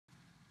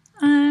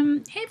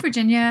Hey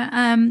Virginia,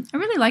 I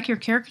really like your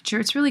caricature.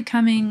 It's really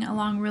coming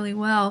along really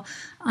well.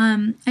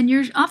 And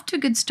you're off to a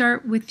good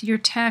start with your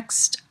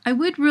text. I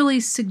would really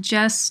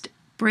suggest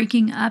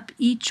breaking up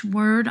each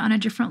word on a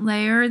different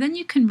layer. Then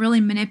you can really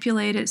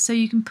manipulate it so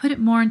you can put it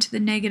more into the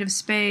negative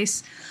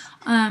space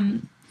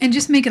and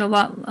just make it a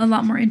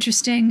lot more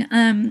interesting.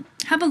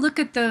 Have a look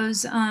at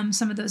those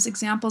some of those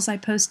examples I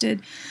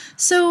posted.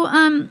 So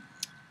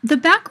the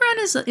background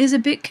is a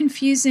bit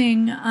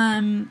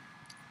confusing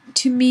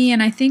to me,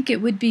 and I think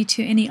it would be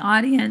to any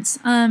audience.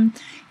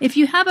 If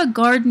you have a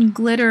garden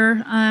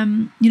glitter,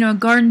 a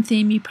garden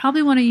theme, you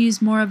probably want to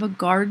use more of a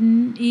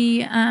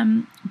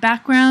garden-y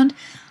background.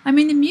 I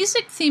mean, the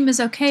music theme is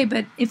okay,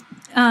 but if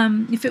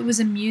it was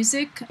a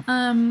music,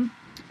 a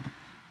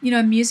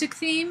music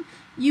theme,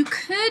 you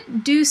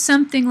could do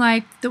something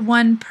like the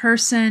one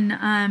person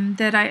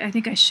that I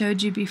think I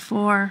showed you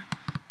before.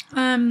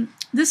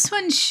 This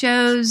one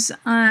shows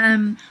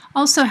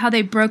also how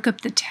they broke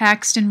up the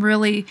text and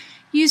really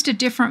used a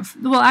different,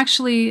 well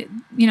actually,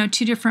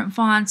 two different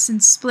fonts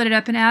and split it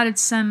up and added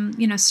some,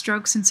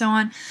 strokes and so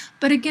on.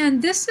 But again,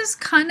 this is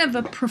kind of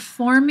a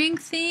performing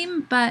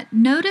theme, but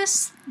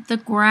notice the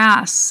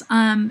grass.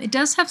 It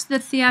does have the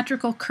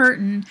theatrical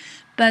curtain,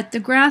 but the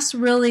grass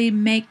really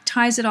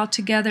ties it all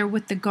together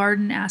with the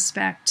garden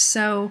aspect.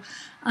 So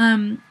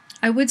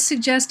I would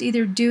suggest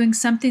either doing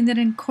something that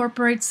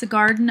incorporates the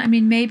garden. I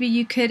mean, maybe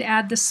you could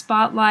add the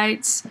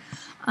spotlights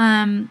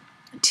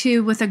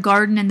with a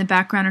garden in the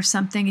background or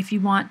something if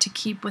you want to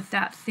keep with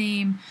that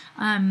theme,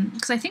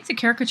 because I think the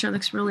caricature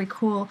looks really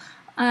cool.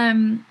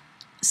 And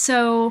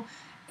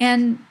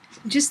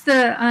just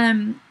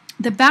the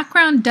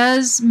background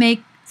does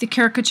make the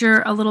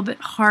caricature a little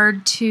bit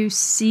hard to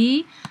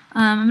see.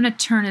 I'm going to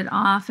turn it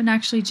off and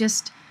actually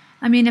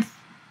if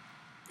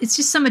it's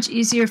just so much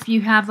easier if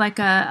you have like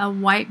a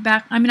white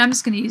back. I mean, I'm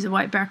just going to use a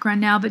white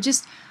background now, but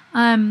just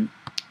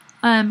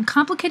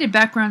complicated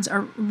backgrounds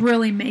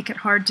really make it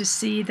hard to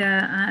see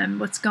the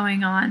what's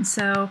going on.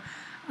 So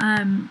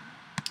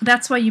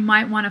that's why you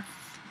might want to.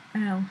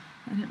 Oh,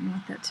 I didn't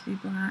want that to be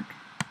black.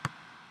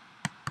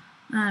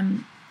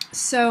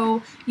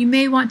 So you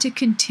may want to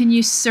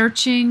continue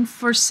searching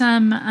for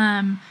some.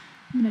 I'm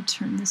going to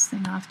turn this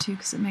thing off too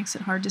because it makes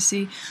it hard to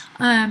see.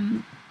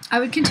 I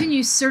would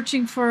continue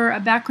searching for a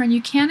background.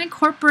 You can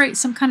incorporate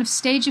some kind of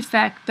stage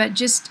effect, but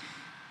just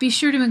be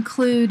sure to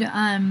include,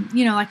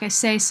 like I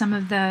say, some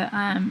of the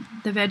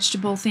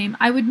vegetable theme.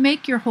 I would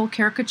make your whole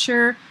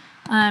caricature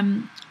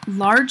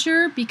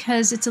larger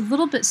because it's a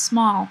little bit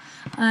small.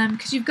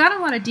 Because you've got a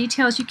lot of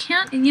details. You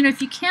can't,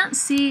 if you can't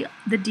see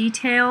the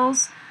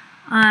details,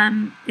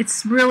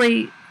 it's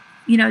really,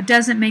 it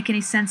doesn't make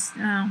any sense.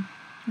 Oh,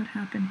 what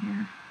happened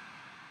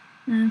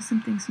here?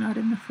 Something's not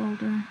in the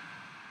folder.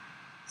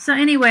 So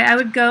anyway, I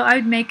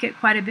would make it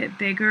quite a bit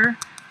bigger.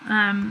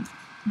 I'm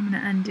going to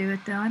undo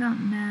it though. I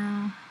don't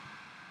know.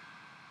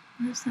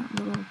 Where's that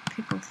little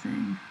pickle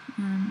thing?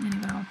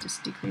 Anyway, I'll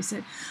just decrease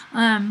it.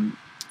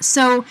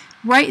 So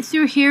right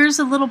through here is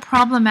a little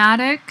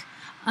problematic.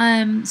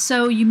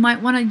 So you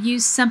might want to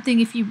use something,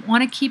 if you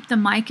want to keep the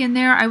mic in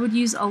there, I would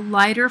use a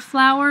lighter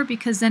flower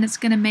because then it's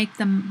going to make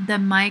the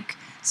mic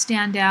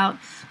stand out.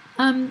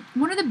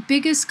 One of the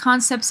biggest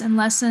concepts and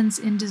lessons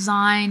in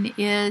design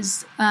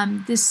is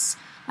this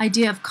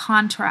idea of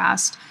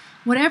contrast.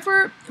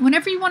 Whenever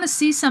you want to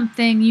see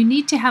something, you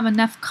need to have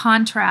enough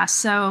contrast.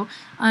 So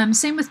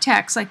same with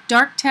text, like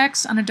dark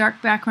text on a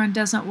dark background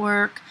doesn't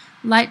work.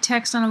 Light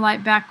text on a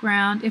light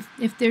background.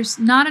 If there's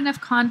not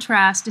enough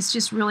contrast, it's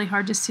just really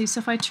hard to see. So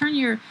if I turn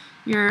your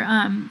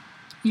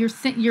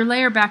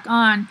layer back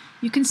on,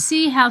 you can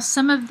see how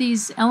some of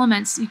these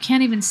elements you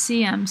can't even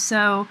see them.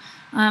 So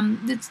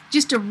it's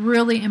just a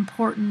really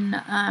important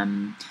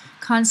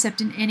concept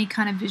in any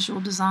kind of visual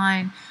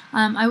design.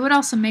 I would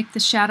also make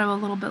the shadow a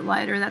little bit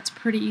lighter. That's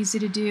pretty easy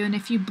to do, and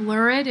if you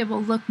blur it, it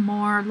will look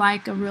more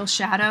like a real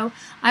shadow.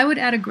 I would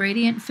add a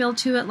gradient fill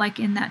to it like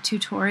in that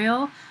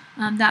tutorial.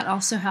 That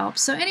also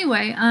helps. So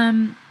anyway,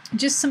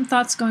 just some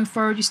thoughts going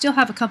forward. You still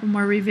have a couple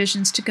more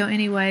revisions to go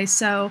anyway,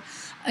 so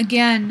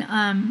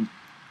again,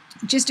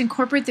 just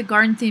incorporate the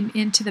garden theme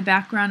into the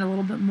background a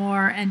little bit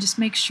more, and just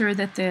make sure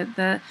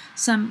that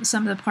some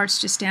of the parts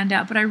just stand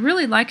out. But I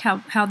really like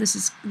how this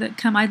is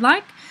come. I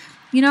like,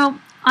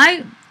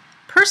 I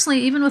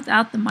personally, even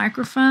without the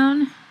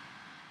microphone,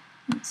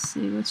 let's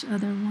see which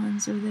other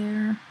ones are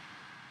there.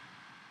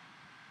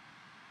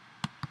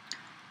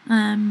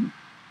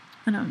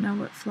 I don't know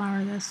what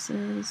flower this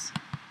is.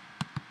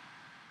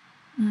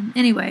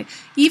 Anyway,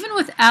 even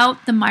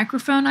without the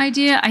microphone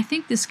idea, I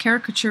think this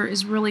caricature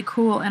is really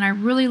cool, and I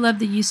really love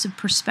the use of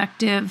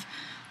perspective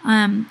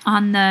on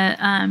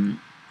the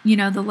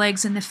the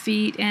legs and the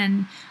feet,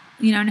 and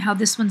and how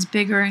this one's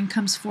bigger and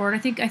comes forward. I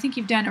think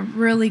you've done a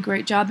really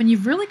great job, and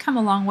you've really come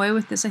a long way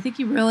with this. I think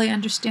you really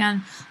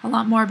understand a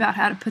lot more about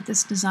how to put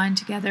this design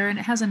together, and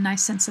it has a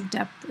nice sense of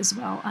depth as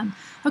well.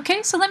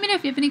 Okay, so let me know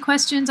if you have any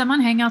questions. I'm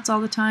on Hangouts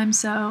all the time,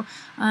 so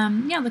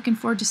yeah, looking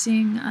forward to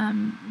seeing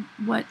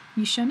what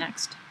you show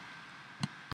next.